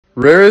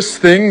Rarest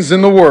Things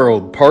in the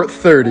World, Part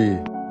 30.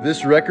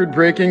 This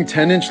record-breaking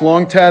 10-inch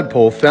long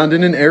tadpole found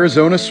in an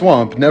Arizona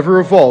swamp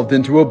never evolved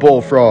into a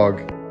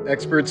bullfrog.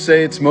 Experts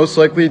say it's most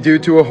likely due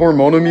to a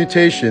hormonal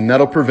mutation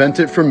that'll prevent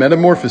it from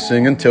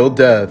metamorphosing until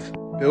death.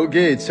 Bill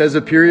Gates has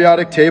a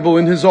periodic table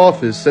in his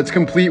office that's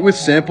complete with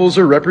samples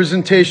or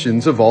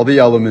representations of all the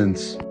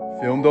elements.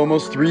 Filmed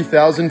almost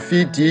 3,000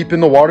 feet deep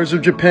in the waters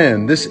of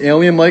Japan, this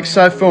alien-like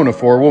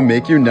siphonophore will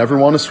make you never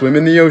want to swim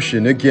in the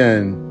ocean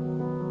again.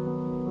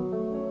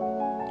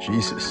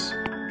 Jesus.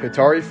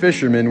 Qatari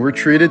fishermen were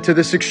treated to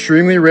this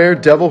extremely rare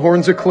devil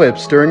horns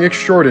eclipse during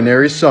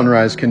extraordinary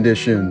sunrise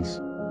conditions.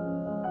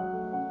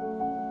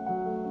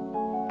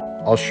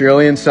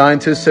 Australian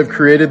scientists have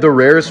created the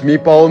rarest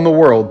meatball in the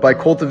world by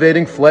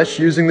cultivating flesh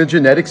using the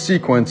genetic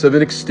sequence of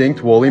an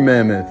extinct woolly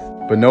mammoth.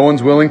 But no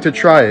one's willing to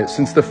try it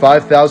since the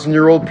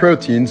 5,000-year-old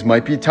proteins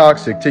might be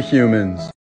toxic to humans.